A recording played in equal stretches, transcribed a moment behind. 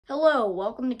Hello,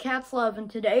 welcome to Cat's Love,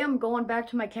 and today I'm going back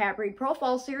to my cat breed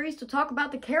profile series to talk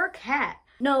about the Caracat.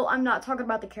 No, I'm not talking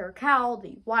about the caracal,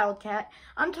 the wildcat.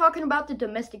 I'm talking about the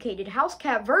domesticated house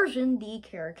cat version, the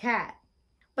Caracat.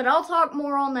 But I'll talk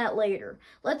more on that later.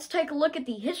 Let's take a look at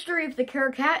the history of the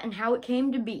Caracat and how it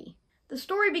came to be. The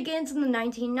story begins in the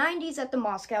 1990s at the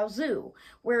Moscow Zoo,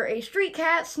 where a street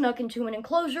cat snuck into an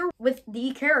enclosure with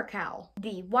the caracal,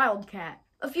 the wildcat.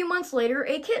 A few months later,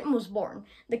 a kitten was born.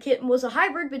 The kitten was a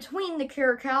hybrid between the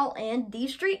caracal and the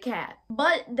street cat,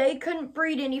 but they couldn't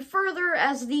breed any further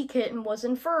as the kitten was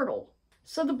infertile.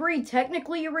 So the breed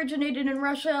technically originated in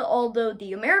Russia, although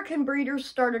the American breeders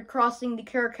started crossing the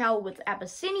caracal with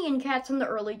Abyssinian cats in the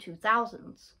early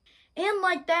 2000s. And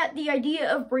like that, the idea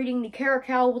of breeding the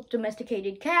caracal with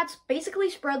domesticated cats basically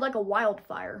spread like a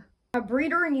wildfire. A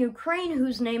breeder in Ukraine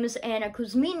whose name is Anna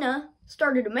Kuzmina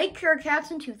started to make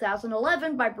caracats in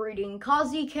 2011 by breeding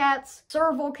Kazi cats,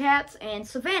 serval cats, and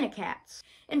savanna cats.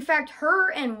 In fact,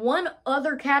 her and one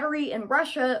other cattery in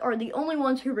Russia are the only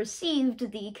ones who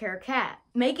received the caracat,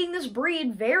 making this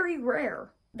breed very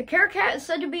rare. The Caracat is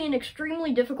said to be an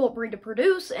extremely difficult breed to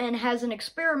produce and has an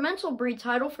experimental breed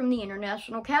title from the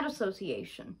International Cat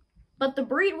Association. But the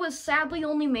breed was sadly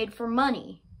only made for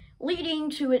money, leading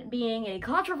to it being a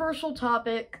controversial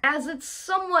topic as it's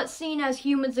somewhat seen as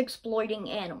humans exploiting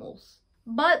animals.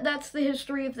 But that's the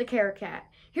history of the Caracat.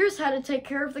 Here's how to take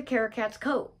care of the Caracat's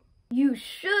coat. You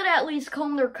should at least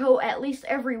comb their coat at least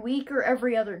every week or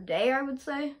every other day, I would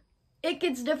say. It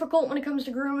gets difficult when it comes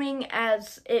to grooming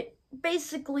as it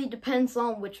basically depends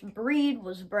on which breed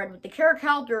was bred with the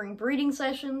caracal during breeding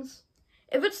sessions.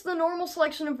 If it's the normal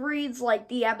selection of breeds like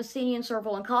the Abyssinian,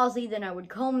 serval, and Kazi, then I would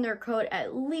comb their coat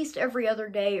at least every other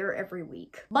day or every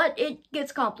week. But it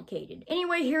gets complicated.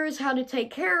 Anyway, here's how to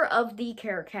take care of the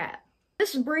Caracat.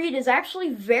 This breed is actually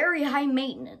very high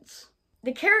maintenance.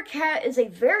 The Caracat is a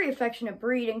very affectionate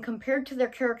breed, and compared to their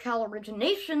caracal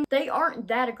origination, they aren't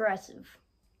that aggressive.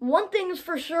 One thing is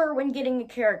for sure when getting a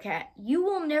Caracat, you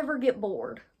will never get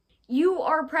bored. You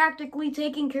are practically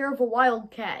taking care of a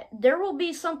wildcat. There will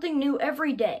be something new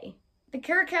every day. The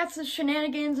Caracat's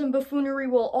shenanigans and buffoonery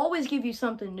will always give you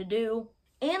something to do,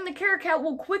 and the Caracat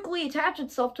will quickly attach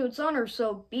itself to its owner,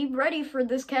 so be ready for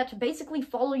this cat to basically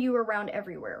follow you around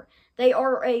everywhere. They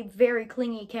are a very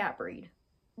clingy cat breed.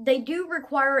 They do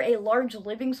require a large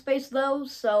living space though,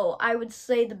 so I would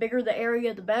say the bigger the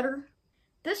area, the better.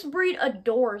 This breed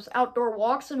adores outdoor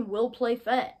walks and will play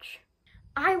fetch.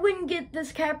 I wouldn't get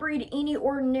this cat breed any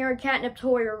ordinary catnip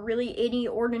toy or really any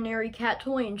ordinary cat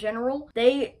toy in general.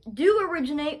 They do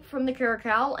originate from the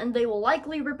caracal and they will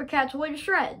likely rip a cat toy to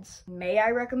shreds. May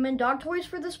I recommend dog toys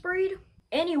for this breed?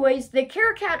 Anyways, the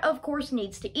Caracat of course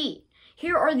needs to eat.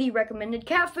 Here are the recommended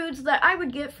cat foods that I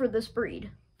would get for this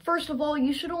breed. First of all,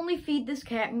 you should only feed this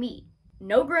cat meat.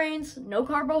 No grains, no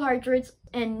carbohydrates,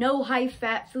 and no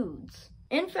high-fat foods.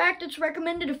 In fact, it's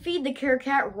recommended to feed the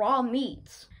Caracat raw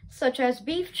meats, such as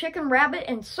beef, chicken, rabbit,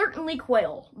 and certainly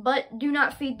quail, but do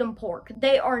not feed them pork.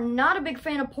 They are not a big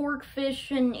fan of pork,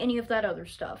 fish, and any of that other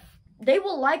stuff. They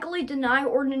will likely deny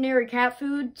ordinary cat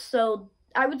food, so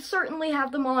I would certainly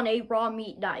have them on a raw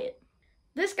meat diet.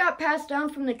 This got passed down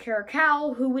from the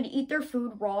caracal, who would eat their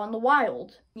food raw in the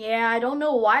wild. Yeah, I don't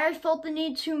know why I felt the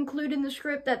need to include in the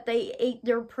script that they ate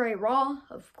their prey raw.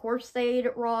 Of course they ate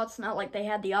it raw, it's not like they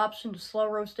had the option to slow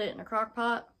roast it in a crock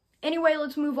pot. Anyway,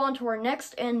 let's move on to our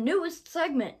next and newest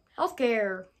segment,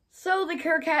 healthcare. So the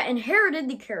Caracat inherited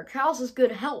the caracal's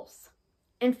good health.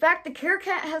 In fact, the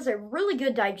Caracat has a really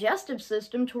good digestive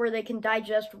system to where they can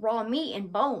digest raw meat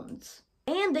and bones.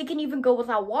 And they can even go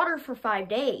without water for 5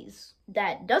 days.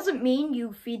 That doesn't mean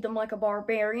you feed them like a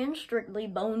barbarian, strictly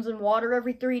bones and water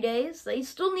every 3 days. They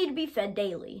still need to be fed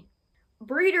daily.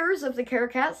 Breeders of the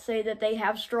Caracat say that they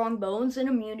have strong bones and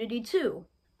immunity too.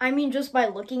 I mean, just by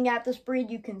looking at this breed,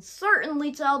 you can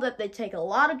certainly tell that they take a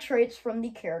lot of traits from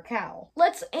the caracal.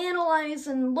 Let's analyze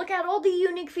and look at all the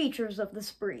unique features of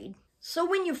this breed. So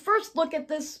when you first look at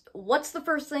this, what's the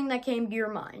first thing that came to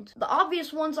your mind? The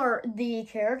obvious ones are the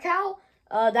caracal,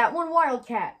 that one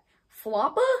wildcat,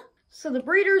 Floppa. So the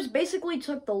breeders basically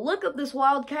took the look of this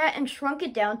wildcat and shrunk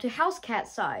it down to house cat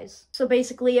size. So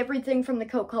basically everything from the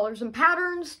coat colors and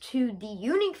patterns to the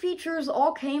unique features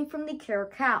all came from the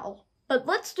caracal. But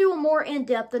let's do a more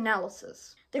in-depth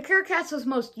analysis. The Caracat's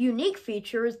most unique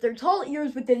feature is their tall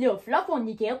ears with the little fluff on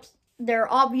the tips,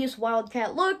 their obvious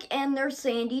wildcat look, and their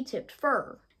sandy-tipped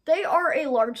fur. They are a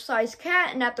large-sized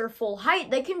cat, and at their full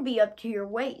height, they can be up to your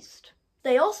waist.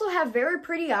 They also have very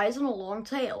pretty eyes and a long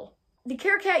tail. The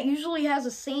Caracat usually has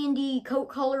a sandy coat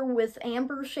color with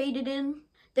amber shaded in.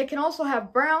 They can also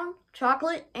have brown,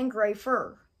 chocolate, and gray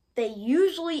fur. They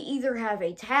usually either have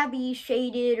a tabby,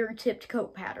 shaded, or tipped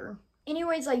coat pattern.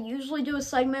 Anyways, I usually do a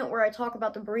segment where I talk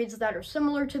about the breeds that are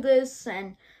similar to this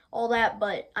and all that,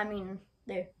 but I mean,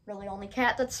 the really only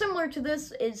cat that's similar to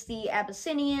this is the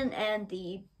Abyssinian and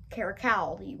the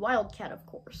caracal, the wildcat, of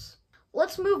course.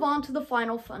 Let's move on to the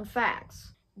final fun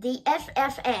facts. The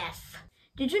FFF.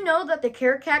 Did you know that the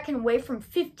Caracat can weigh from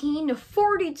 15 to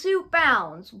 42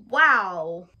 pounds?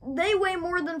 Wow! They weigh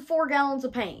more than 4 gallons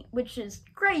of paint, which is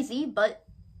crazy, but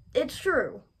it's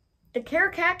true. The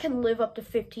Caracat can live up to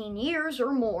 15 years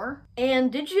or more.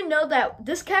 And did you know that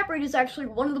this cat breed is actually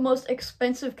one of the most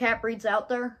expensive cat breeds out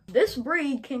there? This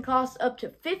breed can cost up to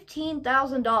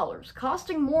 $15,000,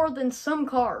 costing more than some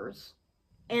cars.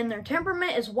 And their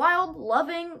temperament is wild,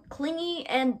 loving, clingy,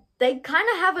 and they kind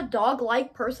of have a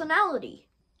dog-like personality.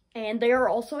 And they are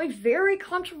also a very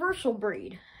controversial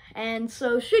breed. And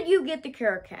so should you get the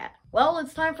Caracat? Well,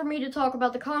 it's time for me to talk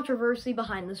about the controversy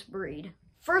behind this breed.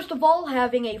 First of all,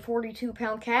 having a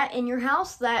 42-pound cat in your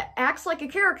house that acts like a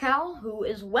caracal, who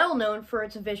is well known for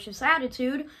its vicious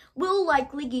attitude, will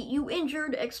likely get you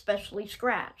injured, especially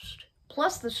scratched.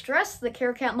 Plus the stress the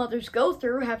Caracat mothers go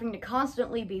through having to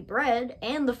constantly be bred,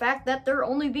 and the fact that they're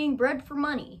only being bred for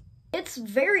money. It's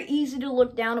very easy to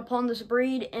look down upon this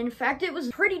breed. In fact, it was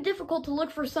pretty difficult to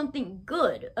look for something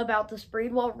good about this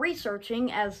breed while researching,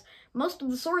 as most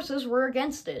of the sources were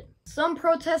against it. Some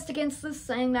protest against this,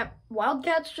 saying that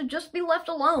wildcats should just be left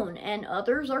alone, and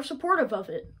others are supportive of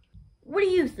it. What do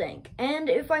you think? And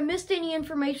if I missed any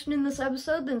information in this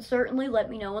episode, then certainly let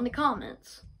me know in the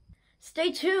comments.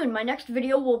 Stay tuned, my next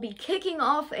video will be kicking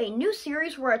off a new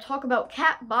series where I talk about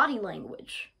cat body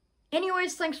language.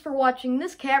 Anyways, thanks for watching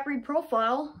this cat breed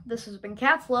profile. This has been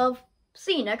Cat's Love.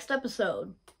 See you next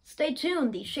episode. Stay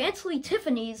tuned, the Chansley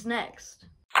Tiffany's next.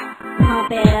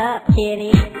 Pump it up,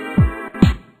 kitty. Just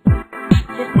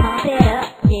pump it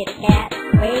up, kitty cat.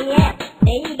 Where you at?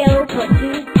 There you go. Put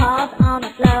 2 paws on the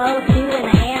floor, 2 in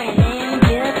the air, and then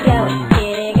just go.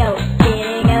 Kitty go,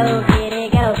 kitty go, kitty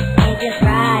go. And just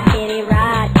ride, kitty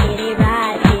ride, kitty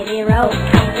ride, kitty roll.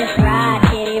 And just ride.